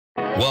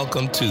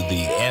Welcome to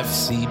the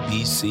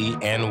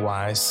FCBC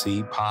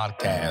NYC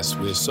podcast.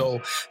 We're so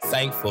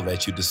thankful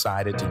that you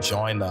decided to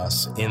join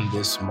us in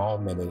this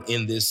moment and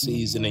in this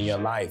season in your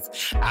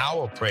life.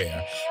 Our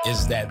prayer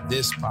is that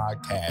this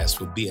podcast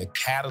will be a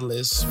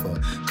catalyst for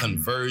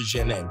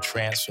conversion and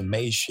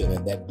transformation,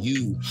 and that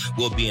you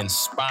will be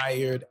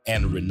inspired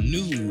and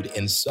renewed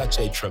in such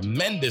a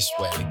tremendous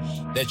way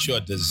that your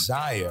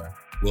desire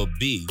will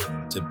be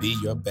to be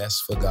your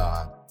best for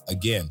God.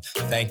 Again,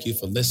 thank you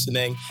for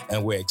listening,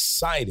 and we're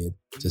excited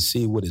to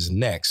see what is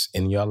next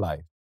in your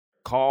life.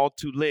 Called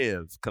to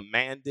live,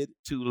 commanded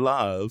to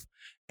love,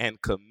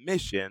 and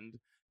commissioned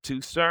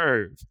to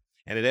serve.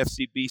 And at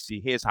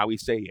FCBC, here's how we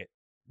say it.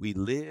 We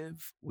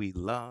live, we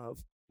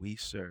love, we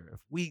serve.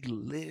 We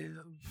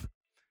live,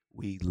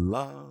 we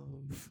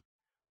love,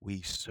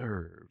 we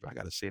serve. I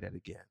got to say that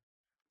again.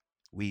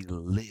 We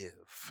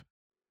live,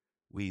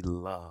 we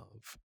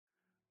love,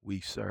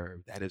 we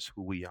serve. That is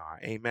who we are.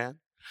 Amen.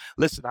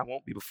 Listen, I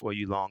won't be before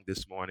you long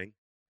this morning.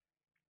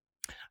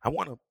 I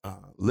want to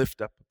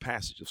lift up a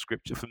passage of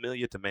scripture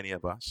familiar to many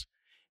of us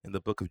in the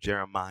book of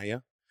Jeremiah,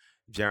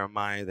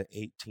 the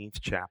 18th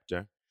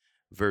chapter,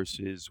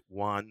 verses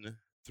 1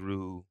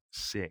 through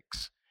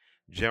 6.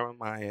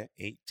 Jeremiah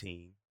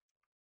 18,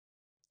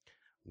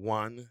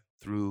 1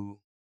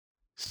 through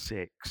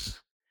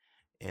 6.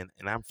 And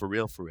I'm for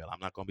real. I'm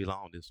not going to be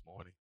long this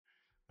morning.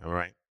 All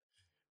right.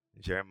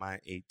 Jeremiah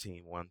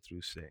 18, 1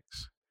 through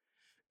 6.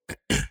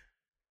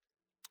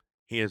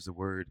 Here's the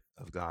word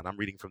of God. I'm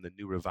reading from the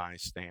New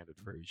Revised Standard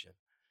Version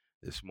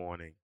this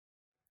morning.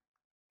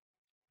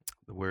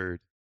 The word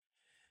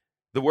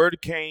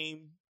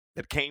came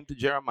to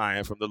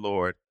Jeremiah from the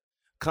Lord.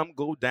 Come,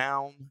 go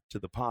down to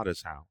the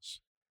potter's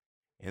house,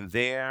 and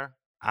there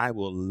I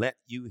will let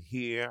you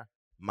hear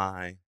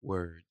my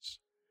words.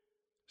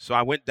 So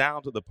I went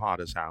down to the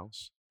potter's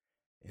house,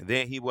 and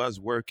there he was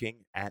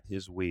working at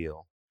his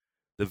wheel.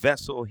 The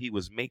vessel he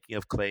was making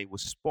of clay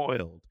was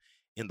spoiled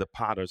in the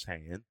potter's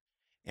hand,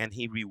 and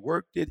he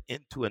reworked it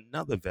into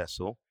another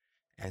vessel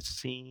as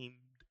seemed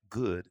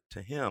good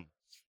to him.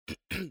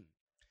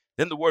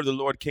 Then the word of the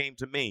Lord came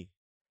to me.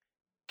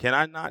 Can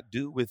I not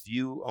do with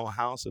you, O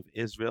house of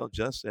Israel,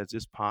 just as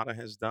this potter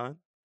has done,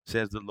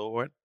 says the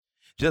Lord?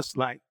 Just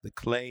like the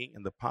clay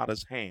in the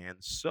potter's hand,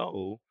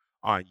 so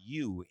are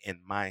you in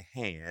my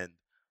hand,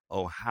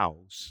 O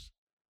house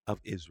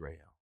of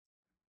Israel.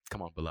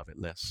 Come on, beloved,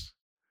 let's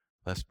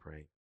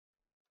pray.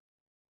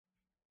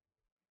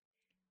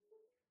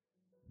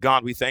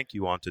 God, we thank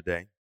you on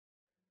today.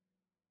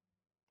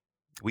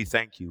 We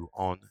thank you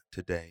on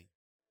today.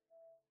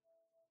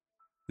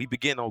 We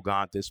begin, oh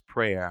God, this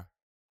prayer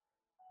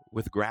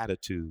with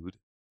gratitude,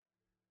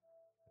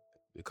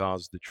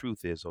 because the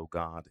truth is, oh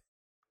God,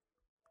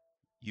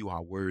 you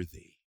are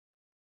worthy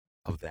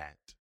of that.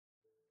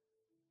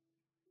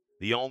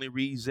 The only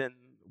reason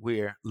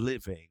we're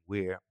living,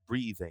 we're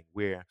breathing,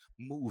 we're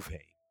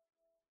moving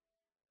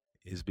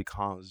is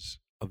because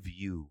of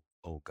you,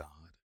 oh God.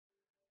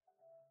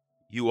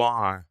 You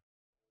are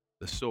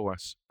the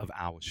source of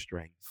our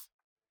strength.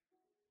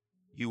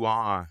 You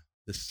are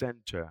the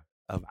center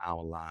of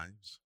our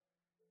lives.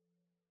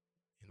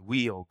 And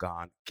we, oh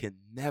God, can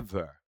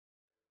never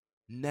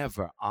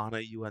honor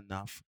you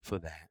enough for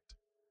that.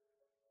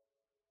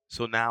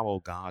 So now, oh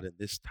God, in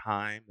this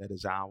time that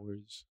is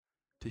ours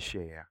to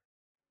share,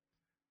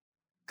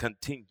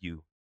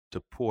 continue to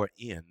pour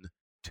in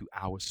to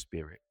our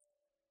spirit.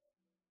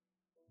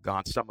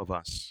 God, some of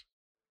us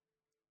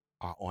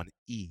are on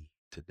E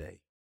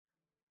today.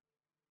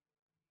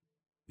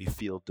 We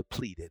feel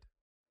depleted,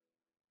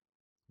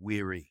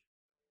 weary,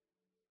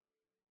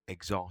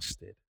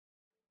 exhausted.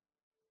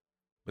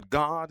 But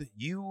God,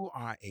 you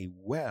are a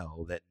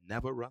well that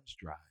never runs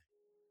dry.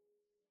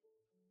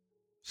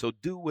 So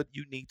do what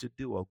you need to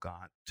do, oh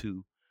God,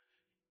 to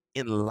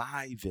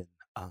enliven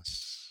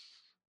us,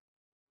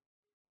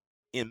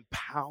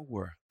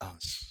 empower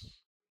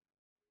us,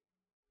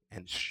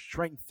 and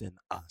strengthen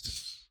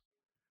us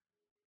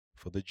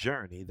for the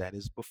journey that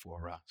is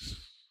before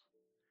us.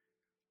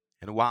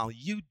 And while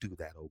you do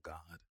that, oh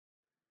God,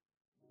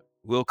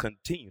 we'll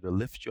continue to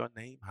lift your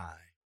name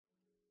high.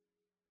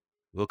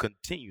 We'll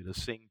continue to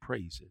sing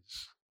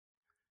praises.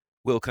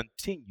 We'll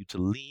continue to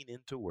lean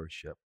into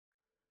worship.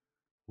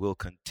 We'll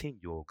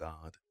continue, oh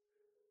God,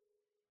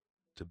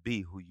 to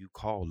be who you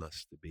call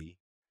us to be,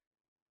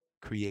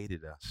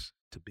 created us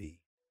to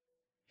be.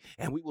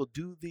 And we will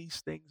do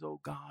these things, oh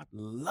God,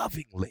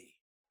 lovingly.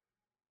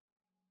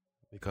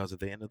 Because at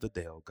the end of the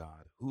day, oh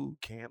God, who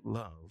can't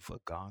love a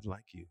God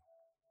like you?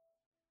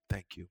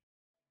 Thank you.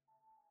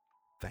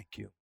 Thank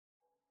you.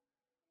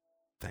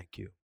 Thank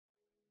you.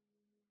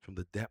 From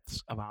the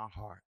depths of our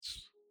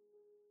hearts,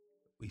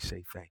 we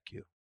say thank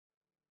you.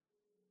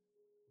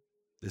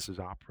 This is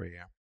our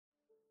prayer.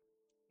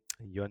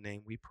 In your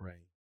name we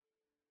pray.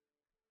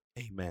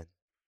 Amen.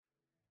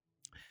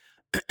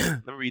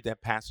 Let me read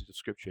that passage of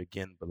scripture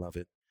again,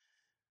 beloved.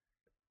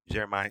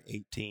 Jeremiah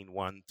 18,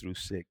 1 through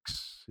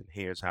 6. And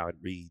here's how it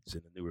reads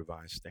in the New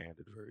Revised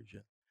Standard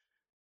Version.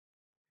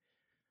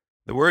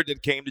 The word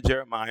that came to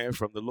Jeremiah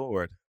from the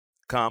Lord.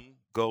 Come,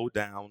 go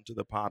down to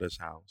the potter's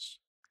house,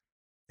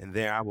 and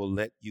there I will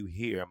let you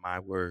hear my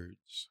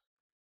words.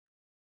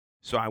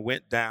 So I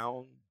went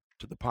down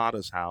to the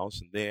potter's house,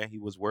 and there he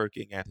was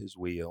working at his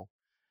wheel.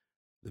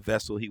 The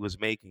vessel he was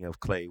making of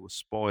clay was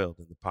spoiled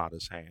in the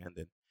potter's hand,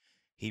 and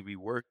he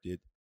reworked it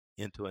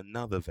into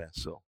another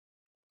vessel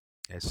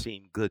as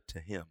seemed good to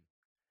him.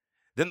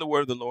 Then the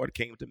word of the Lord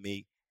came to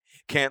me.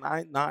 Can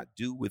I not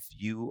do with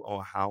you,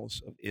 O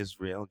house of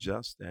Israel,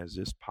 just as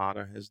this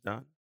potter has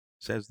done,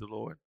 says the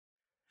Lord?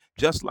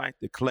 Just like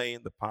the clay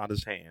in the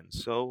potter's hand,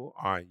 so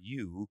are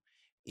you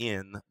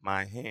in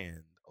my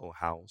hand, O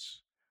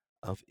house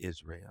of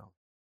Israel.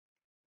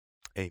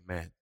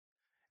 Amen.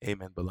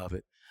 Amen,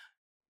 beloved.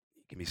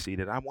 You can be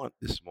seated. I want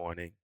this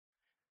morning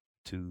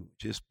to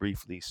just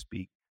briefly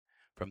speak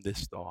from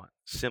this thought,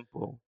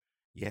 simple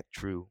yet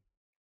true.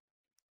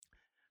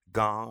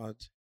 God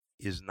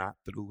is not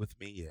through with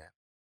me yet.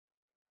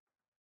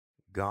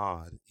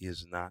 God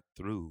is not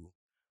through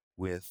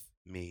with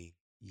me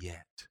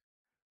yet.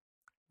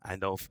 I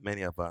know for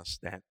many of us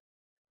that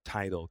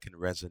title can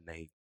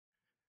resonate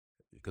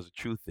because the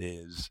truth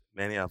is,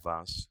 many of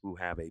us who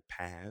have a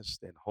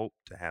past and hope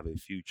to have a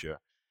future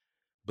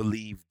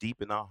believe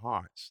deep in our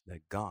hearts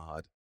that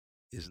God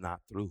is not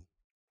through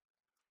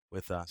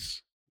with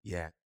us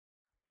yet.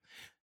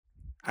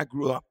 I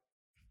grew up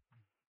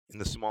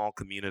in a small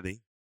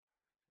community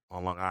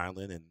on Long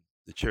Island, and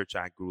the church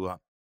I grew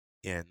up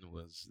in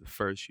was the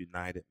First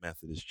United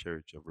Methodist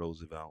Church of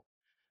Roosevelt,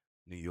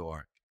 New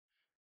York.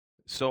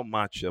 So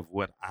much of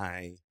what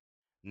I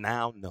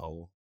now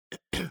know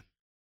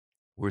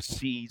were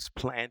seeds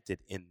planted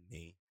in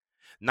me,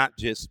 not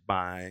just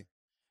by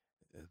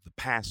the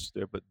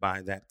pastor, but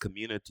by that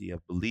community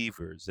of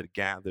believers that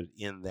gathered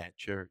in that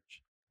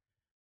church.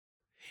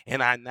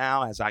 And I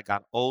now, as I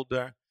got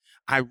older,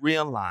 I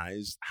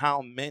realized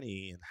how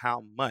many and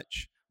how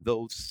much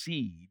those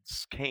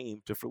seeds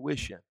came to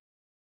fruition.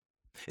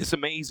 It's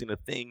amazing the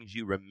things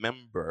you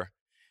remember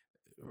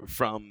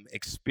from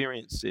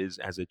experiences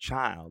as a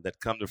child that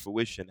come to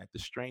fruition at the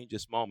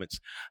strangest moments.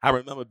 I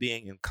remember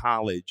being in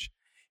college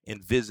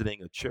and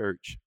visiting a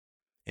church,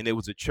 and it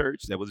was a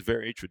church that was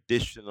very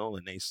traditional,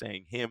 and they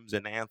sang hymns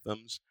and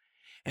anthems.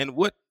 And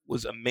what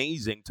was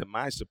amazing, to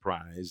my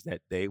surprise,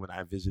 that day when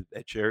I visited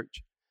that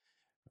church,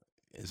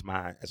 as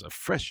a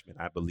freshman,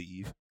 I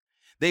believe,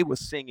 they were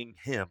singing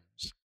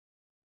hymns.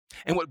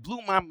 And what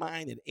blew my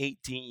mind at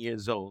 18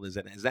 years old is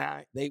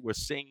that they were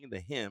singing the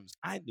hymns,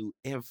 I knew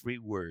every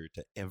word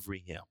to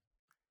every hymn.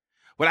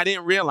 What I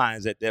didn't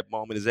realize at that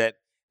moment is that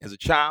as a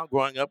child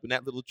growing up in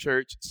that little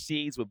church,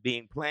 seeds were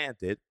being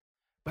planted,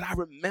 but I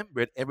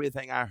remembered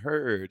everything I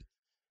heard,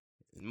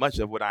 and much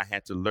of what I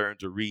had to learn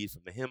to read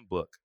from the hymn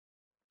book.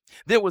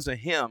 There was a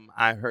hymn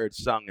I heard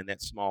sung in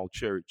that small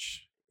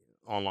church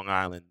on Long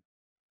Island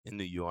in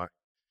New York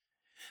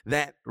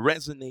that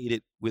resonated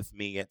with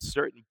me at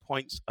certain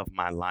points of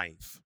my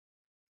life.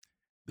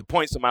 The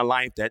points of my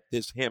life that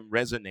this hymn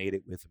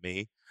resonated with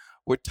me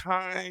were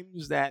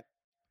times that,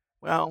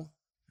 well,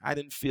 I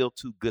didn't feel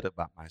too good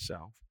about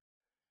myself.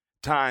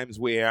 Times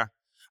where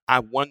I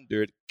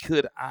wondered,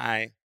 could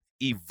I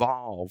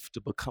evolve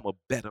to become a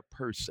better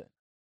person?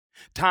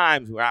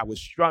 Times where I was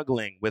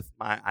struggling with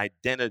my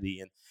identity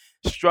and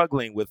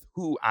struggling with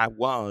who I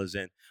was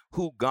and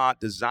who God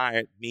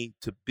desired me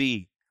to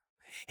be.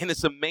 And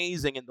it's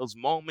amazing in those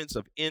moments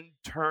of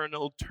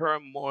internal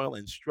turmoil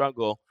and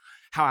struggle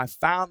how I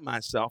found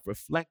myself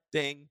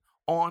reflecting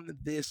on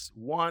this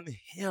one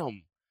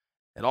hymn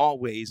that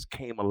always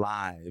came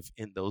alive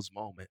in those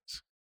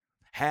moments.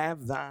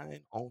 Have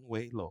thine own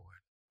way,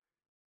 Lord.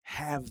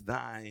 Have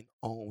thine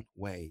own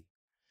way.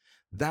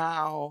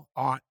 Thou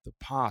art the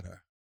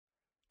potter.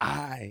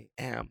 I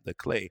am the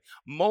clay.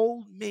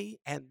 Mold me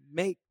and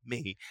make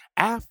me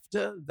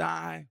after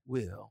thy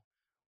will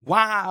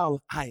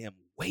while I am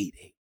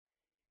waiting,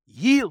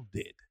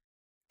 yielded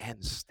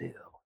and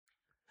still.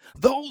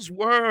 Those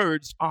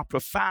words are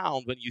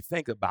profound when you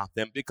think about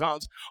them,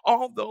 because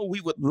although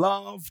we would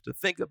love to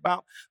think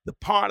about the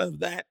part of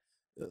that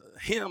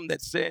hymn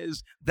that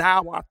says,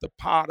 Thou art the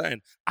potter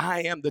and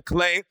I am the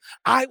clay,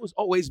 I was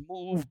always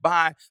moved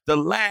by the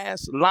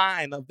last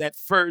line of that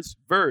first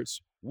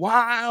verse.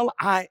 While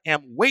I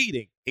am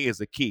waiting, here's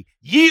the key,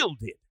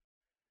 yielded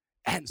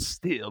and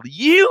still.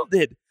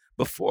 Yielded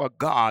before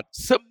God,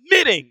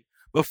 submitting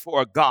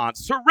before God,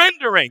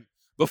 surrendering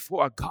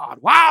before God.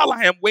 While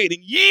I am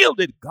waiting,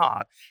 yielded,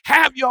 God,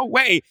 have your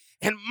way.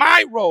 And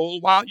my role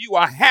while you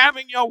are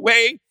having your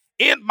way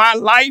in my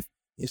life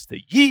is to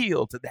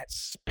yield to that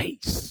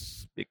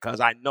space, because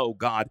I know,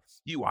 God,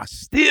 you are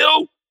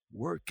still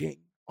working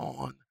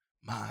on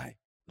my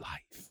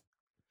life.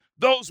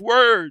 Those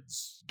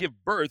words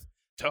give birth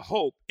to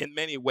hope in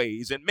many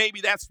ways. And maybe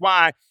that's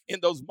why in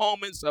those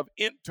moments of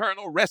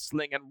internal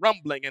wrestling and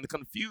rumbling and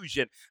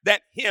confusion,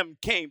 that hymn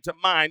came to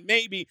mind.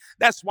 Maybe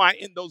that's why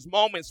in those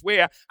moments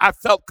where I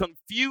felt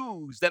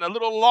confused and a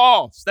little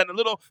lost and a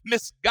little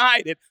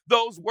misguided,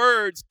 those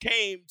words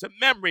came to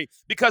memory,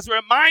 because it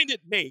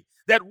reminded me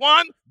that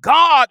one,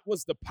 God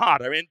was the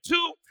potter, and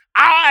two,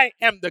 I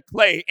am the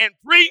clay, and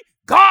three,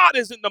 God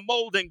is in the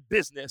molding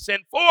business. And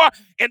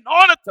in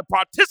order to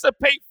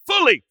participate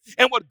fully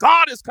in what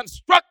God is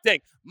constructing,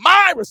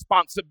 my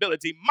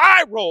responsibility,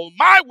 my role,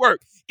 my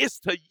work is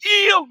to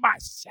yield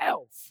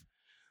myself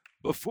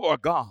before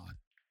God.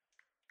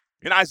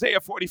 In Isaiah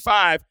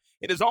 45,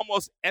 it is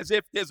almost as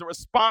if there's a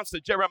response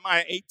to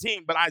Jeremiah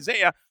 18, but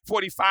Isaiah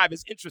 45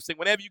 is interesting.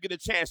 Whenever you get a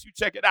chance, you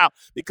check it out,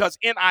 because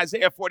in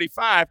Isaiah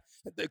 45,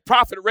 the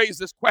prophet raised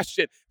this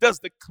question: does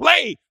the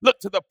clay look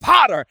to the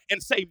potter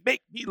and say,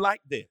 make me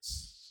like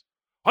this?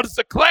 Or does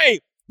the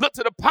clay look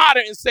to the potter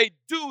and say,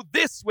 do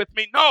this with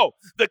me? No,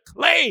 the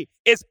clay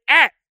is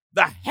at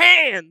the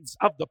hands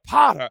of the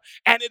potter,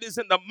 and it is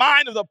in the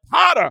mind of the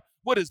potter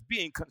what is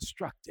being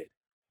constructed.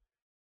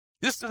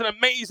 This is an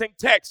amazing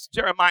text,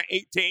 Jeremiah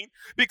 18,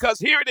 because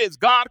here it is,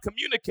 God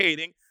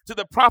communicating to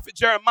the prophet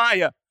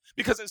Jeremiah.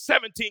 Because in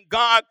 17,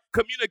 God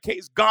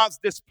communicates God's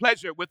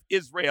displeasure with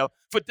Israel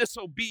for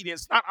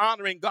disobedience, not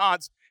honoring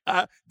God's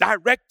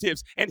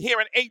directives. And here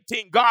in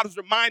 18, God is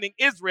reminding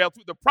Israel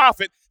through the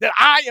prophet that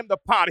I am the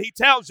potter. He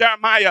tells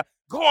Jeremiah,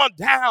 go on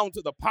down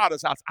to the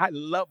potter's house. I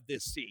love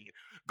this scene.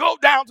 Go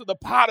down to the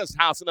potter's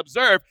house and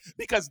observe,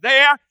 because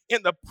there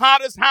in the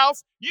potter's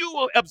house, you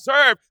will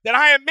observe that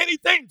I am many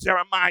things,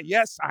 Jeremiah.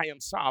 Yes, I am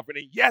sovereign.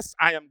 And yes,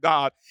 I am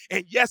God.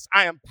 And yes,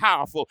 I am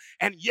powerful.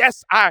 And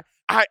yes, I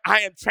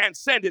am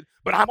transcendent.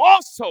 But I'm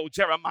also,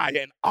 Jeremiah,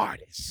 an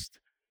artist.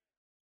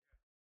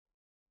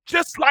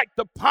 Just like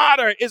the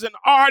potter is an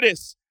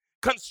artist,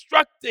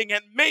 constructing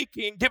and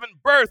making, giving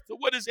birth to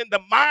what is in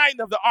the mind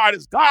of the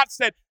artist, God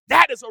said,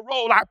 that is a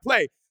role I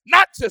play.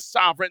 Not just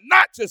sovereign,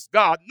 not just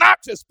God,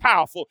 not just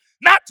powerful,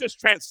 not just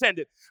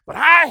transcendent, but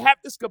I have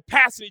this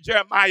capacity,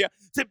 Jeremiah,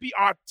 to be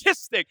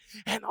artistic.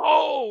 And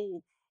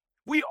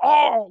we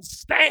all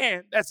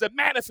stand as a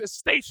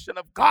manifestation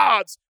of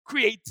God's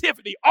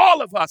creativity.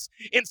 All of us,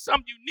 in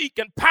some unique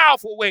and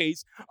powerful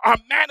ways, are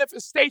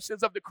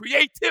manifestations of the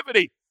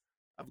creativity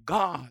of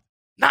God.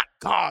 Not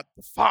God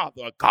the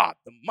Father, or God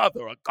the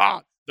Mother, or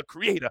God the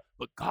Creator,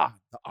 but God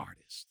the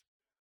artist,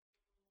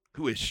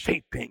 who is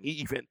shaping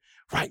even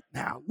right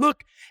now.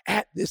 Look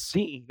at this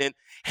scene.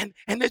 And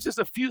there's just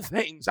a few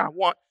things I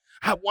want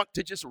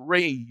to just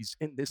raise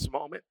in this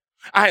moment.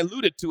 I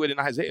alluded to it in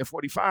Isaiah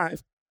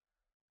 45.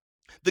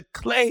 The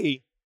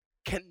clay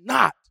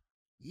cannot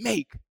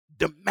make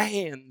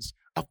demands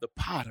of the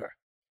potter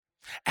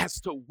as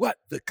to what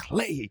the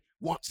clay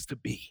wants to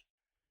be.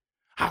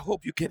 I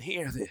hope you can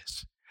hear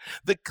this.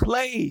 The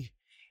clay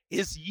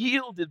is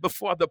yielded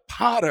before the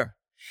potter,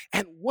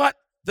 and what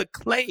the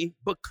clay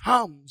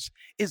becomes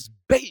is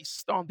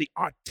based on the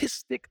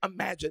artistic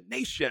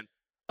imagination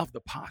of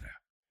the potter.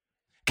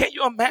 Can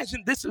you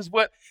imagine? This is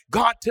what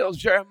God tells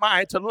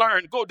Jeremiah to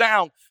learn. Go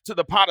down to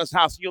the potter's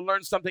house. You'll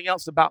learn something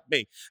else about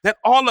me. That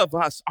all of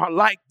us are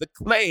like the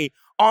clay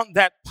on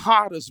that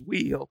potter's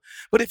wheel.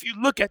 But if you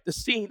look at the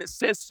scene, it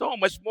says so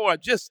much more,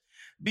 just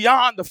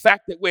beyond the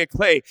fact that we're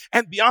clay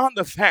and beyond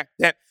the fact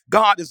that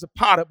God is a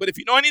potter. But if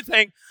you know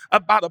anything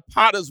about a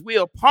potter's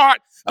wheel, part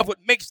of what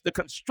makes the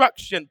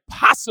construction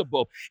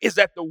possible is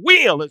that the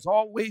wheel is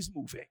always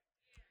moving,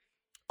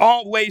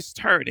 always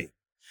turning.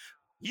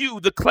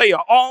 You, the clay,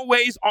 are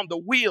always on the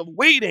wheel,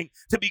 waiting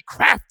to be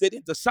crafted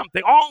into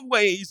something,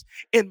 always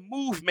in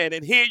movement.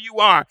 And here you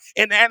are,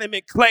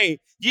 inanimate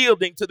clay,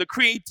 yielding to the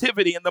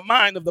creativity and the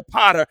mind of the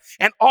potter,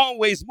 and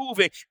always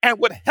moving. And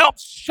what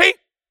helps shape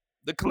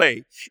the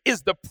clay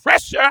is the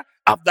pressure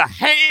of the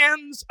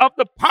hands of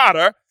the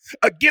potter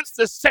against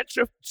the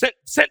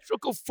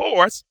centrifugal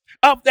force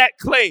of that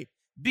clay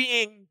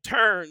being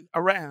turned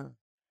around.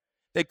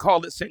 They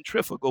call it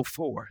centrifugal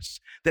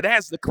force. That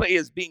as the clay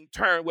is being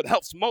turned, what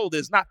helps mold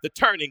is not the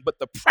turning, but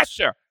the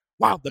pressure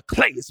while the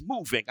clay is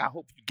moving. I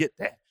hope you get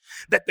that.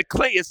 That the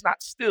clay is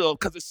not still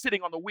because it's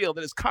sitting on the wheel,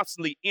 that is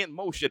constantly in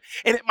motion.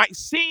 And it might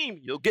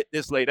seem, you'll get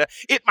this later,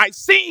 it might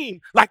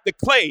seem like the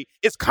clay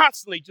is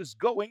constantly just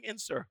going in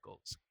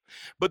circles.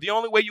 But the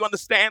only way you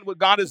understand what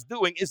God is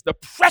doing is the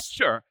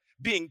pressure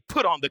being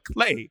put on the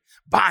clay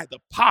by the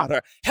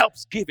potter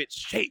helps give it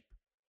shape.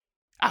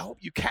 I hope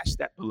you catch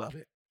that,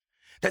 beloved.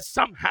 That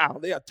somehow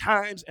there are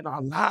times in our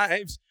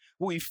lives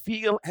where we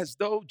feel as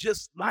though,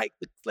 just like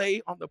the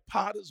clay on the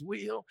potter's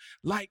wheel,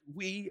 like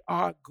we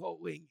are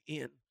going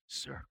in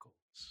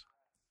circles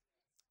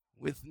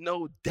with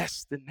no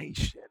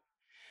destination,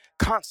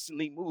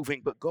 constantly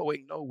moving but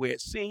going nowhere.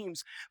 It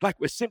seems like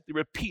we're simply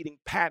repeating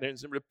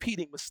patterns and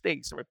repeating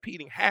mistakes and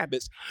repeating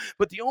habits.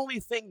 But the only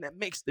thing that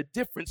makes the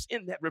difference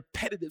in that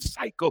repetitive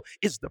cycle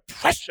is the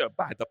pressure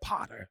by the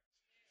potter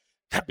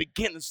that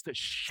begins to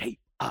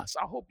shape us.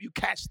 I hope you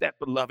catch that,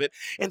 beloved.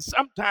 And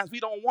sometimes we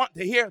don't want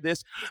to hear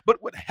this,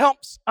 but what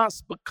helps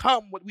us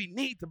become what we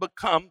need to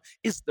become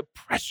is the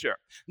pressure,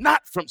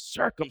 not from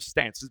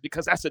circumstances,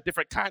 because that's a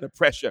different kind of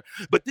pressure.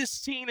 But this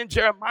scene in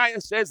Jeremiah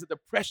says that the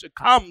pressure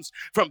comes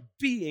from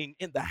being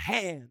in the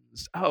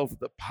hands of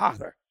the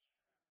potter.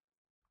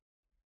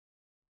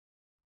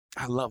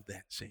 I love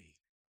that scene.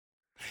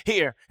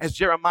 Here, as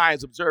Jeremiah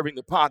is observing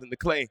the pot and the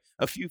clay,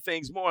 a few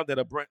things more that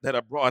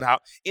are brought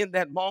out in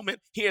that moment.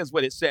 Here's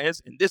what it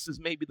says, and this is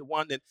maybe the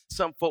one that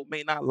some folk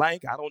may not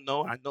like. I don't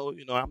know. I know,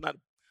 I'm not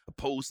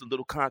opposed to a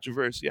little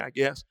controversy, I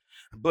guess.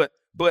 But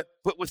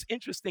what's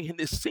interesting in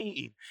this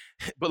scene,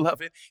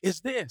 beloved,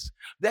 is this: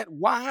 that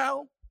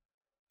while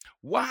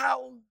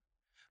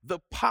the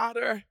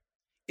potter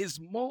is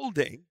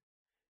molding,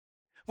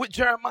 what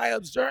Jeremiah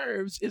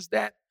observes is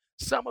that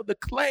some of the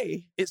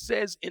clay, it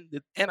says in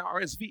the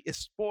NRSV, is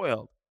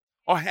spoiled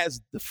or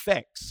has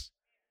defects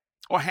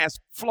or has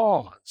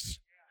flaws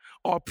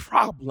or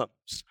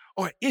problems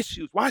or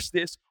issues. Watch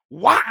this.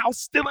 While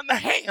still in the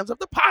hands of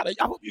the potter.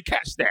 I hope you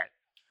catch that.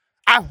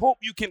 I hope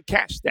you can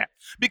catch that,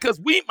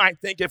 because we might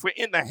think if we're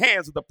in the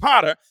hands of the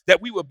potter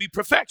that we will be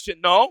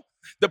perfection. No,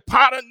 the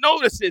potter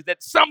notices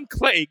that some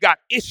clay got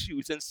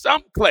issues and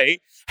some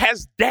clay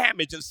has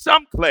damage and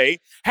some clay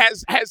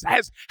has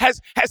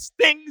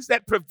things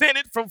that prevent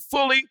it from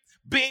fully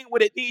being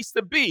what it needs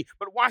to be.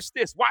 But watch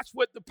this. Watch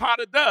what the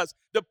potter does.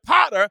 The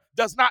potter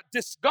does not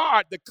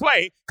discard the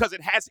clay because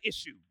it has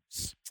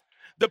issues.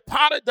 The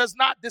potter does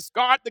not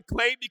discard the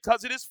clay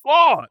because it is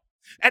flawed.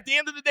 At the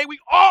end of the day, we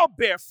all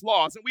bear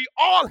flaws and we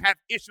all have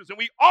issues and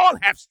we all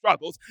have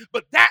struggles,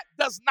 but that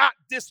does not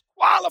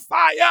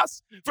disqualify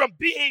us from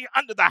being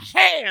under the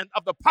hand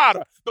of the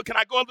potter. But can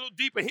I go a little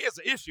deeper? Here's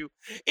the issue.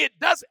 It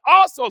does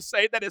also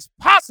say that it's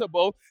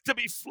possible to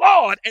be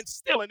flawed and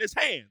still in his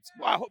hands.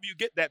 Well, I hope you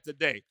get that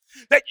today.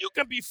 That you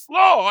can be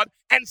flawed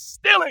and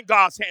still in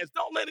God's hands.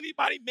 Don't let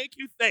anybody make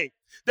you think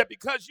that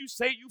because you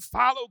say you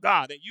follow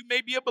God and you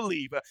may be a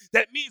believer,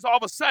 that means all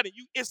of a sudden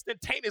you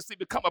instantaneously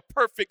become a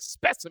perfect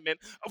specimen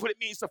of what it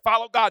means to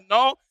follow God.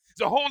 No,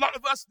 there's a whole lot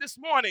of us this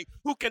morning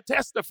who can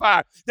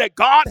testify that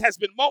God has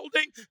been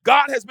molding,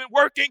 God has been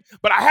working,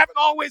 but I haven't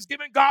always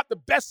given God the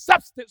best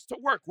substance to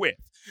work with.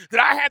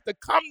 That I had to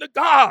come to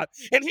God.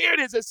 And here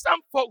it is, there's some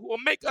folk who will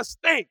make us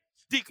think,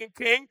 Deacon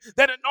King,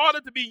 that in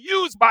order to be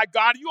used by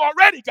God, you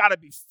already got to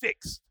be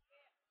fixed.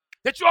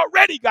 That you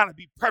already got to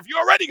be perfect. You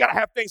already got to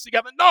have things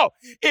together. No,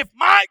 if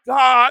my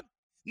God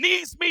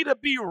needs me to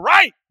be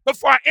right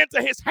before I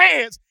enter his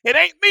hands, it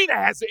ain't me that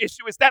has the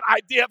issue. It's that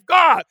idea of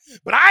God.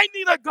 But I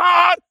need a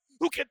God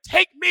who can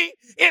take me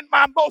in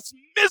my most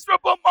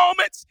miserable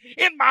moments,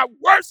 in my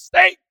worst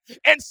state,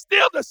 and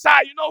still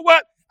decide, you know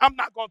what? I'm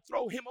not going to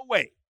throw him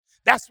away.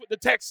 That's what the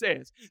text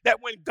says.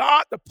 That when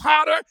God, the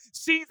potter,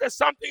 sees that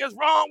something is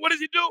wrong, what does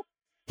he do?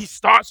 He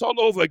starts all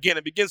over again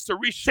and begins to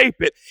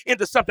reshape it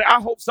into something.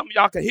 I hope some of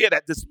y'all can hear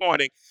that this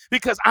morning,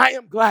 because I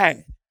am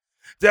glad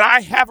that I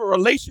have a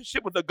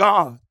relationship with a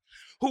God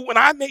who, when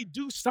I may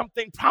do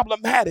something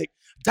problematic,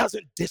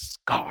 doesn't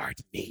discard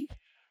me.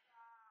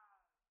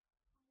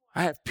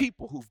 I have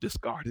people who've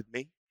discarded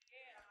me.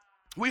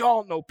 We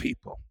all know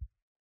people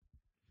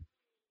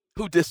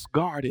who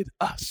discarded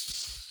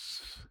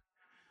us,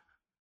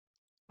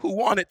 who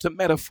wanted to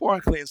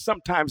metaphorically and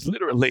sometimes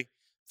literally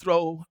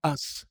throw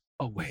us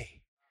away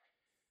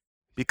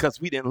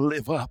because we didn't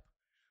live up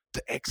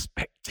to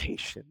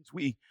expectations.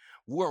 We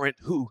weren't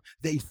who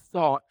they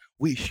thought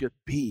we should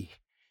be.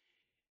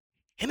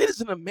 And it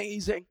isn't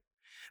amazing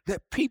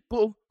that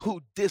people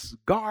who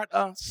discard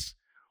us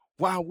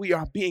while we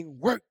are being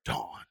worked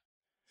on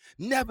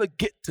never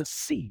get to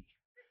see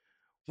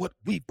what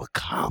we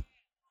become.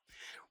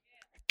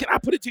 Can I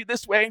put it to you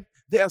this way?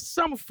 There are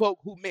some folk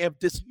who may have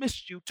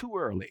dismissed you too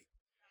early.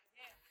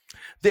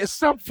 There's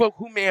some folk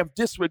who may have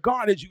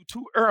disregarded you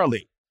too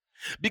early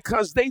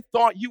because they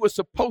thought you were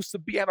supposed to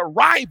be at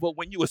arrival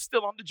when you were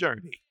still on the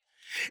journey.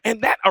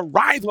 And that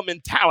arrival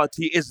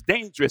mentality is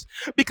dangerous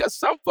because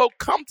some folk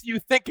come to you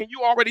thinking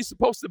you're already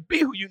supposed to be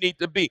who you need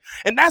to be.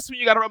 And that's when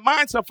you got to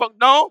remind some folk,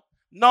 no,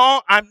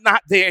 I'm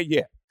not there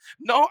yet.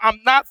 No, I'm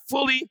not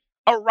fully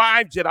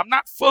arrived yet. I'm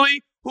not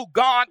fully who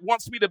God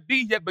wants me to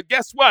be yet. But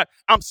guess what?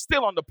 I'm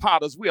still on the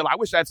potter's wheel. I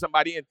wish I had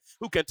somebody in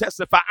who can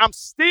testify. I'm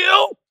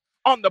still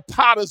on the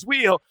potter's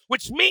wheel,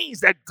 which means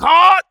that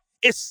God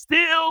is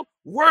still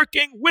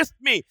working with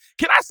me.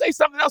 Can I say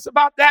something else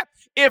about that?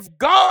 If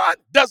God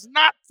does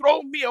not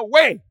throw me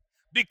away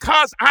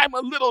because I'm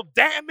a little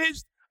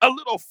damaged, a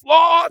little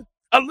flawed,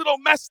 a little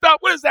messed up,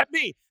 what does that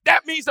mean?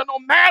 That means that no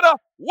matter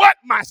what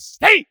my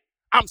state,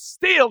 I'm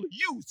still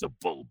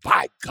usable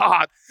by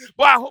God.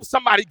 Boy, I hope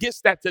somebody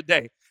gets that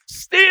today.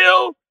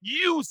 Still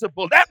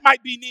usable. That might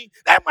need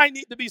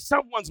to be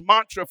someone's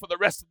mantra for the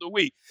rest of the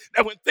week.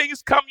 That when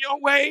things come your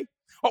way,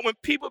 or when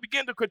people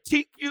begin to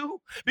critique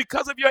you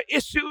because of your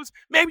issues,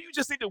 maybe you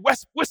just need to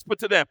whisper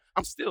to them,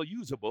 I'm still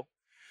usable.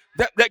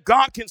 That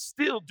God can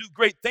still do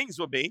great things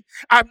with me.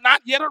 I've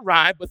not yet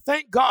arrived, but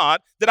thank God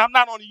that I'm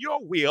not on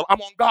your wheel. I'm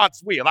on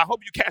God's wheel. I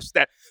hope you catch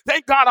that.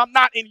 Thank God I'm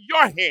not in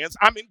your hands.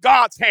 I'm in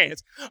God's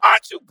hands.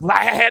 Aren't you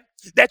glad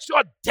that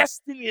your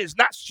destiny is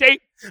not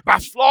shaped by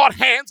flawed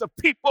hands of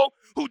people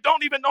who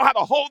don't even know how to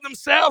hold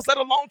themselves, let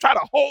alone try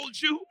to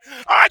hold you?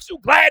 Aren't you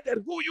glad that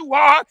who you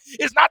are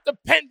is not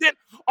dependent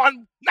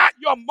on not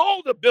your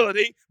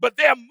moldability, but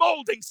their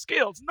molding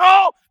skills?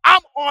 No,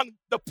 I'm on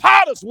the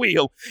potter's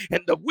wheel,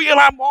 and the wheel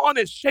I'm on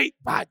is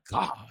shaped by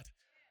God.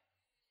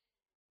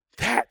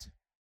 That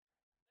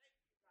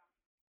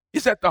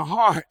is at the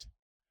heart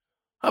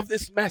of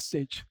this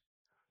message.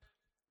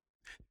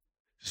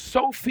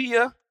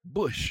 Sophia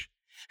Bush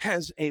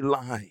has a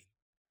line,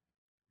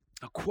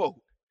 a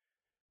quote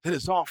that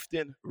is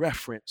often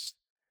referenced,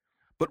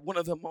 but one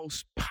of the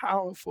most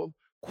powerful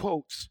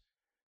quotes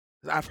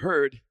that I've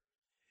heard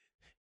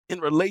in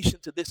relation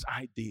to this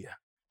idea.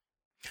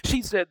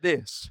 She said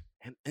this,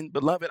 and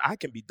beloved, I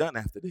can be done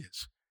after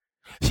this.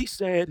 She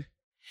said,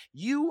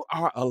 "You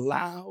are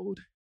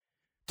allowed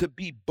to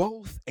be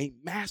both a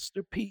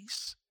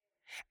masterpiece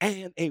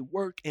and a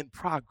work in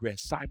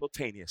progress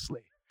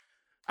simultaneously."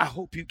 I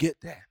hope you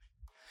get that.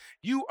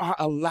 You are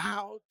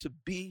allowed to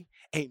be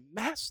a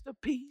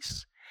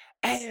masterpiece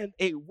and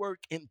a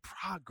work in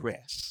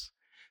progress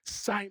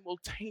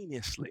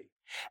simultaneously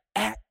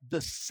at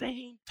the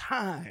same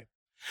time.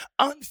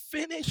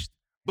 Unfinished,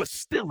 but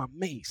still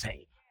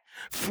amazing.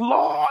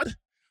 Flawed,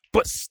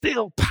 but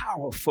still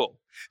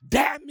powerful.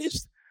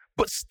 Damaged,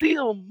 but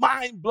still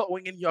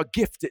mind-blowing in your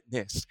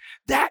giftedness.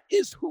 That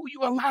is who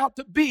you're allowed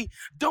to be.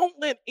 Don't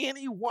let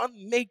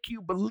anyone make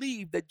you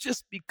believe that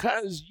just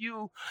because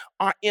you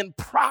are in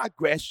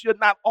progress, you're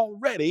not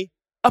already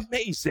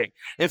amazing.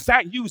 In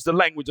fact, use the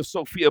language of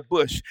Sophia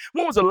Bush.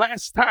 When was the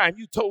last time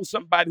you told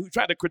somebody who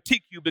tried to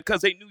critique you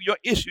because they knew your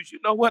issues, you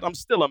know what, I'm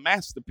still a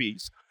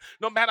masterpiece?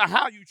 No matter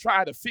how you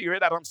try to figure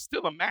it out, I'm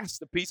still a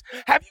masterpiece.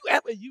 Have you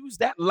ever used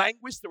that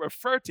language to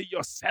refer to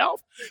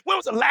yourself? When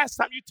was the last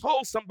time you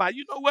told somebody,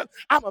 you know what,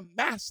 I'm a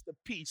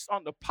masterpiece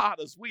on the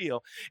potter's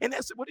wheel? And they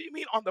said, what do you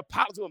mean on the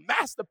potter's wheel?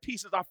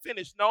 Masterpieces are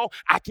finished. No,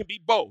 I can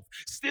be both.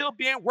 Still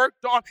being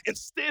worked on and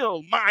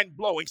still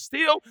mind-blowing.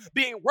 Still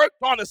being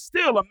worked on and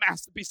still a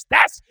masterpiece.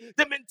 That's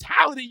the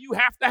mentality you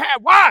have to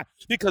have. Why?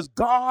 Because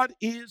God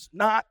is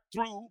not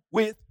through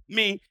with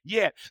me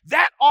yet.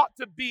 That ought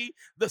to be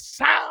the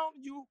sound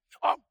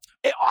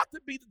it ought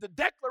to be the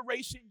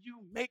declaration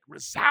you make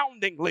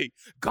resoundingly.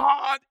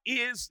 God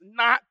is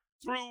not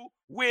through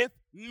with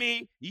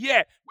me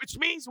yet. Which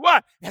means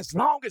what? As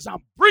long as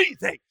I'm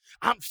breathing,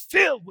 I'm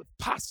filled with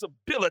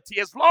possibility.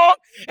 As long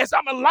as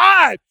I'm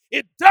alive,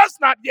 it does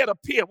not yet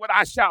appear what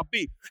I shall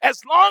be.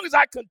 As long as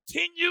I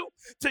continue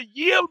to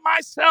yield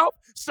myself,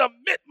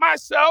 submit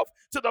myself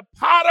to the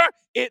potter,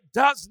 it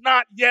does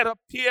not yet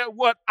appear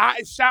what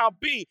I shall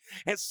be.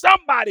 And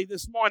somebody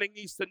this morning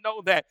needs to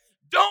know that.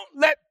 Don't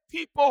let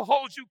people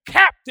hold you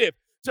captive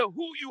to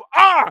who you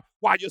are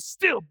while you're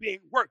still being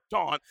worked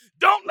on.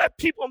 Don't let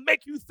people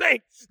make you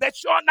think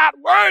that you're not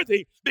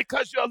worthy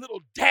because you're a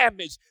little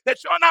damaged,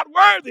 that you're not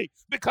worthy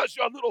because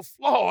you're a little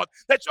flawed,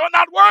 that you're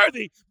not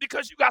worthy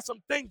because you got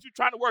some things you're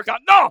trying to work out.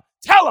 No,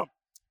 tell them,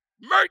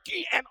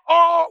 murky and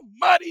all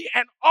muddy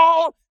and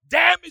all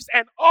damaged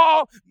and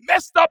all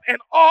messed up and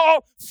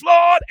all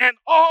flawed and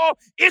all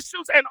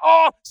issues and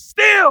all,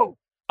 still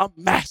a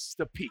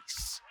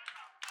masterpiece.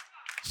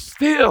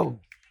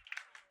 Still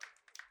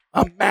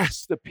a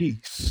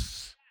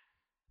masterpiece.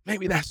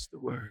 Maybe that's the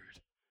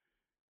word.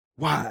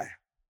 Why?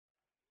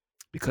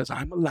 Because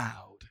I'm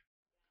allowed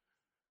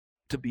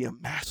to be a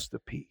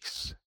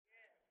masterpiece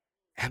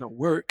and a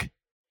work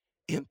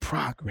in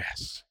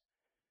progress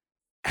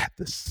at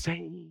the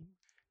same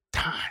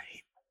time.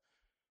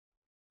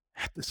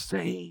 At the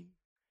same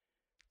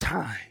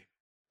time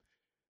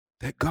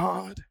that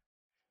God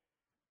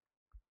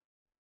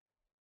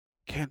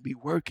can be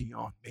working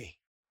on me,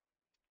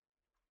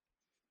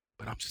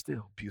 but I'm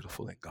still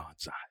beautiful in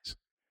God's eyes.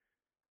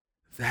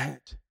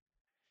 That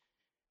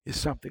is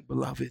something,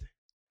 beloved,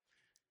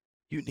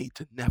 you need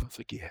to never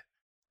forget.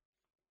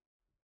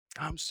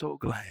 I'm so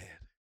glad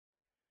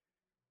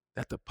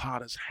that the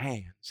potter's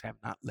hands have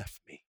not left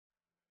me.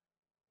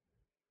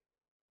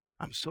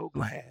 I'm so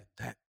glad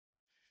that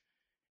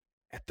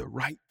at the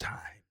right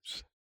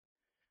times,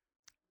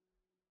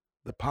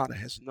 the potter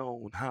has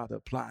known how to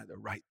apply the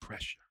right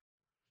pressure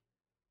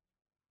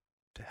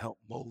to help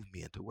mold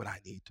me into what I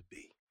need to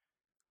be.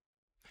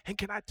 And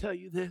can I tell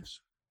you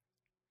this?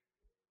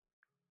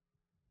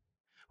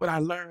 What I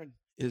learned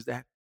is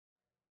that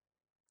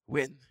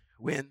when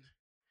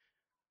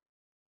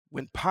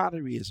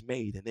pottery is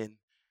made, and in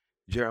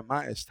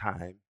Jeremiah's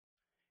time,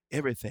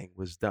 everything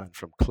was done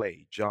from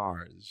clay,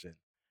 jars, and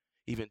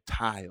even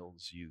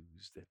tiles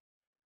used.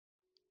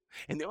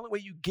 And the only way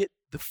you get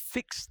the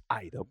fixed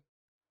item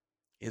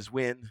is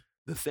when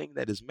the thing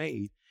that is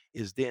made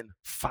is then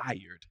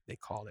fired, they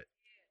call it,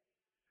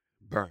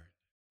 burned.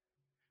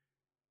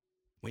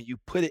 When you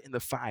put it in the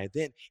fire,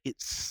 then it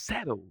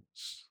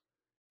settles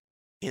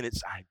in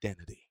its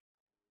identity.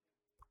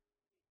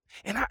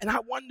 And I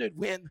wondered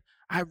when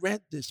I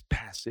read this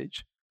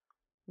passage,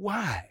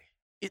 why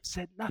it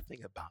said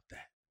nothing about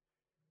that.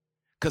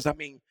 Because, I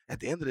mean, at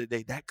the end of the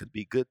day, that could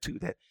be good too,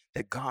 that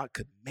God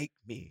could make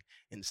me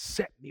and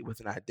set me with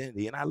an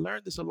identity. And I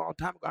learned this a long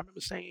time ago. I remember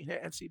saying here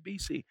at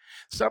FCBC,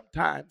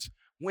 sometimes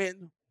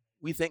when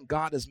we think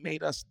God has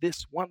made us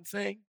this one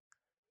thing,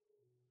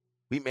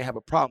 we may have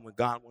a problem when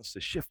God wants to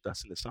shift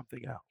us into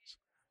something else.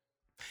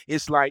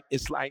 It's like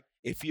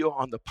if you're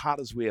on the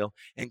potter's wheel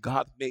and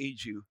God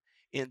made you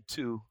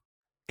into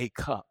a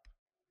cup.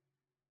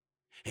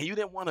 And you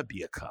didn't want to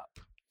be a cup.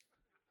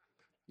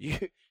 You,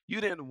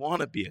 you didn't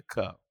want to be a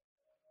cup.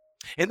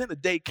 And then the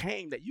day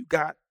came that you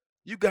got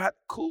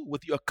cool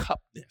with your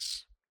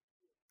cupness.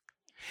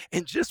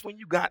 And just when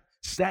you got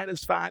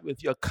satisfied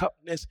with your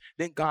cupness,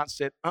 then God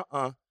said,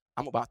 I'm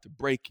about to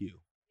break you.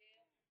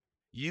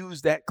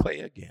 Use that clay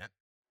again.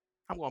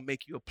 I'm going to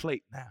make you a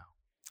plate now.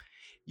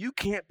 You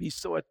can't be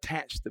so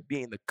attached to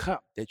being the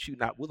cup that you're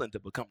not willing to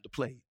become the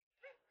plate.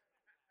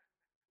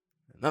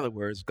 In other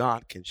words,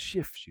 God can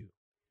shift you.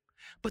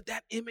 But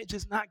that image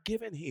is not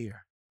given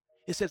here.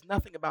 It says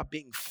nothing about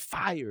being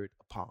fired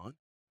upon.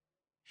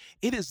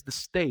 It is the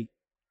state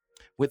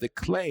where the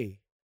clay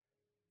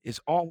is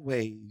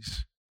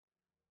always,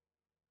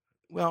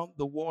 well,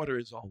 the water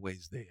is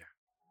always there.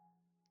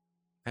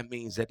 That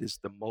means that it's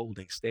the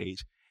molding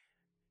stage.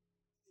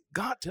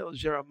 God tells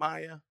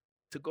Jeremiah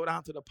to go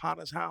down to the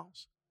potter's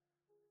house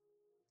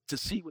to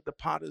see what the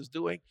potter is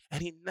doing.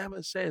 And he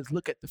never says,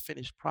 look at the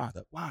finished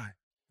product. Why?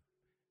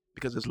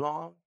 Because as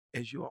long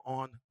as you're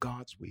on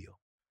God's wheel,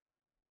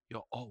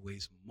 you're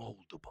always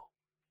moldable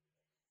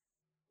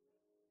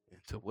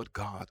into what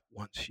God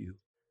wants you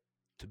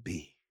to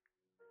be.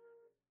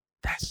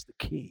 That's the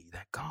key,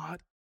 that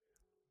God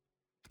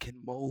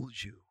can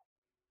mold you.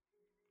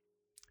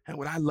 And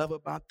what I love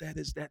about that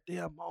is that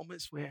there are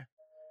moments where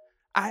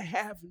I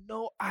have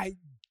no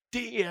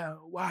idea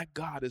why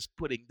God is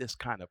putting this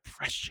kind of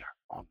pressure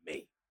on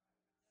me.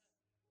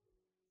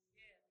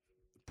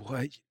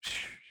 Boy,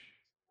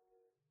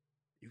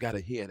 you got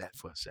to hear that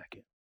for a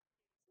second.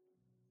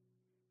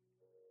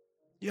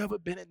 You ever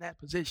been in that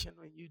position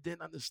when you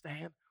didn't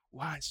understand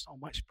why so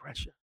much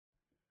pressure?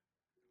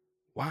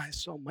 Why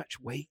so much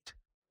weight?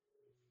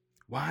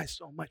 Why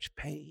so much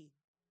pain?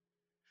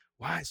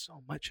 Why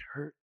so much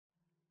hurt?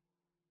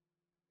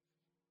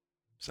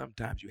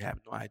 Sometimes you have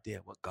no idea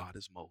what God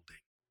is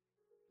molding,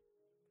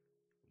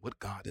 what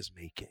God is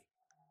making.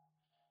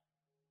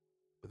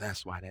 But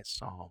that's why that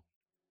song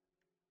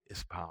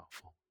is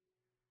powerful.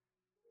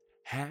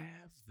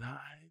 Have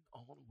thine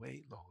own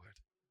way, Lord.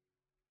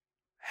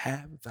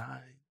 Have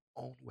thine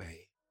own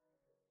way.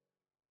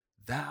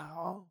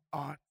 Thou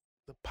art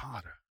the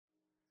potter.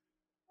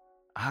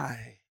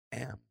 I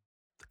am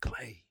the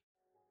clay.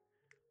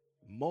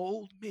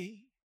 Mold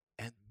me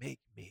and make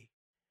me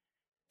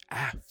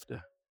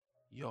after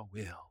your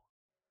will.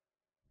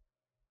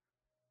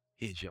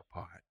 Here's your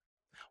part.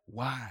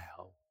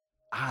 While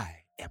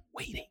I am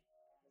waiting,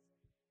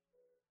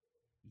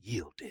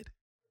 yielded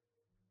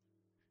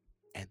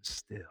and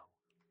still.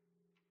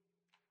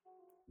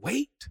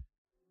 Wait,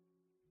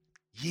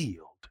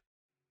 yield,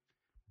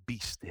 be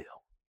still.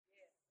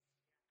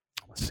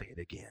 I'm going to say it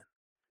again.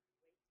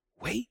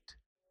 Wait,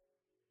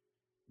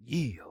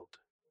 yield,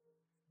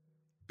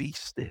 be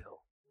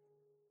still.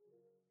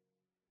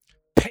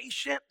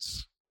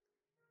 Patience,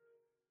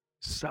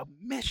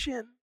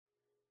 submission,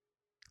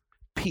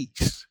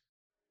 peace.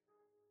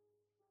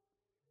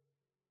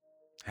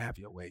 Have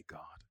your way, God.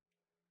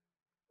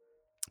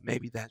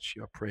 Maybe that's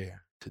your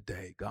prayer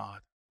today,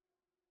 God.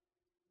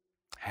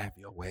 Have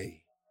your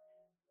way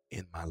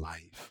in my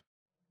life.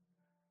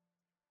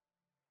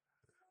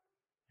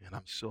 And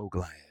I'm so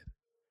glad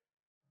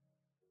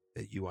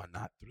that you are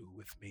not through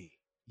with me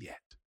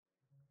yet.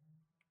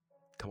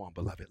 Come on,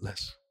 beloved,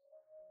 let's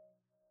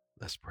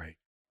pray.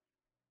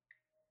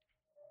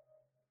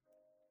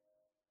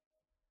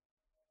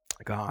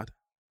 God,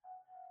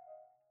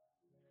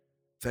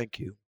 thank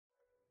you.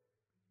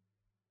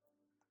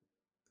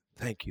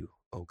 Thank you,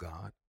 oh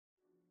God.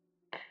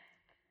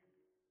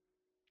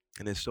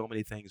 And there's so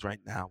many things right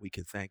now we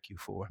can thank you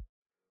for.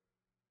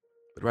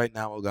 But right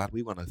now, oh God,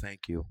 we want to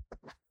thank you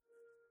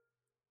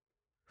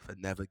for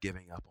never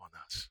giving up on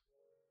us.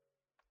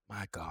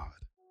 My God.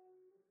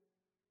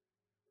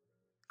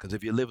 Because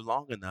if you live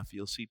long enough,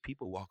 you'll see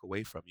people walk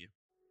away from you.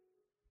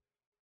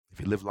 If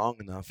you live long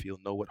enough,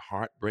 you'll know what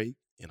heartbreak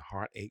and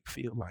heartache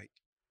feel like.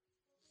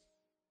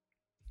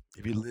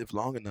 If you live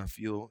long enough,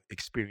 you'll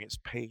experience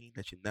pain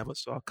that you never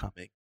saw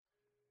coming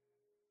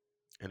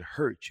and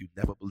hurt you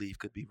never believed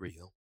could be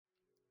real.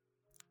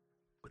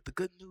 But the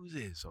good news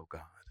is, oh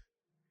God,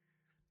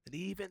 that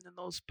even in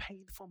those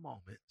painful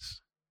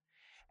moments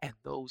and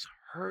those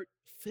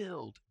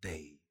hurt-filled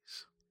days,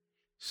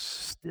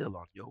 still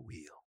on your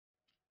wheel,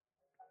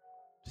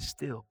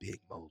 still being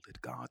molded.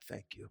 God,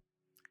 thank you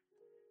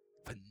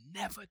for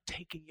never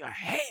taking your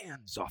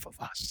hands off of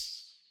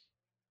us.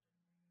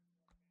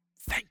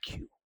 Thank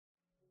you.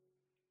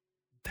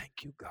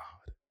 Thank you,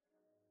 God.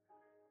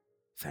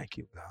 Thank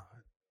you,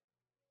 God.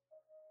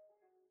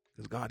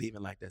 Because God,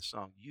 even like that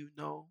song, you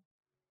know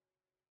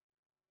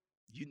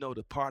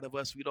the part of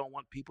us we don't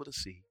want people to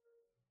see.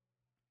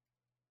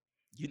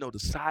 You know the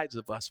sides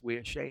of us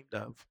we're ashamed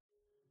of.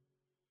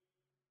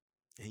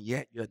 And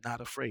yet you're not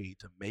afraid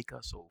to make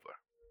us over.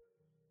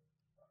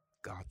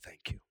 God,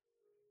 thank you.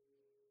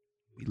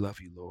 We love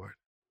you, Lord.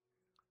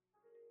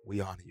 We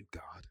honor you,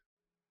 God.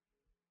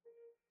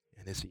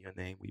 And it's in your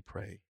name we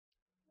pray.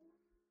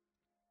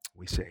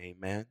 We say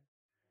amen,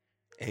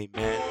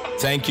 Amen.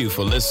 Thank you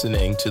for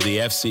listening to the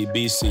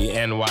FCBC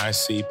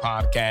NYC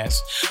podcast.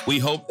 We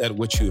hope that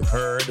what you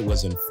heard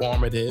was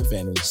informative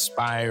and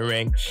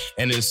inspiring,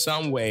 and in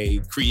some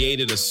way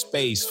created a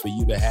space for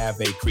you to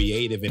have a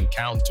creative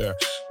encounter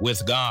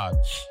with God.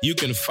 You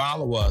can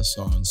follow us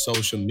on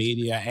social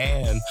media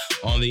and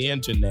on the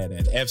internet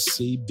at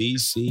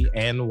fcbcnyc.org.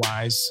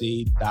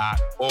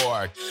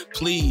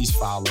 Please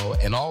follow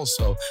and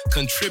also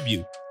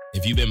contribute.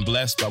 If you've been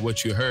blessed by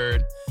what you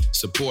heard,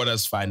 support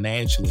us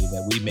financially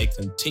that we may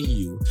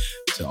continue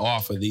to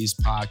offer these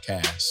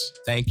podcasts.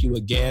 Thank you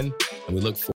again, and we look forward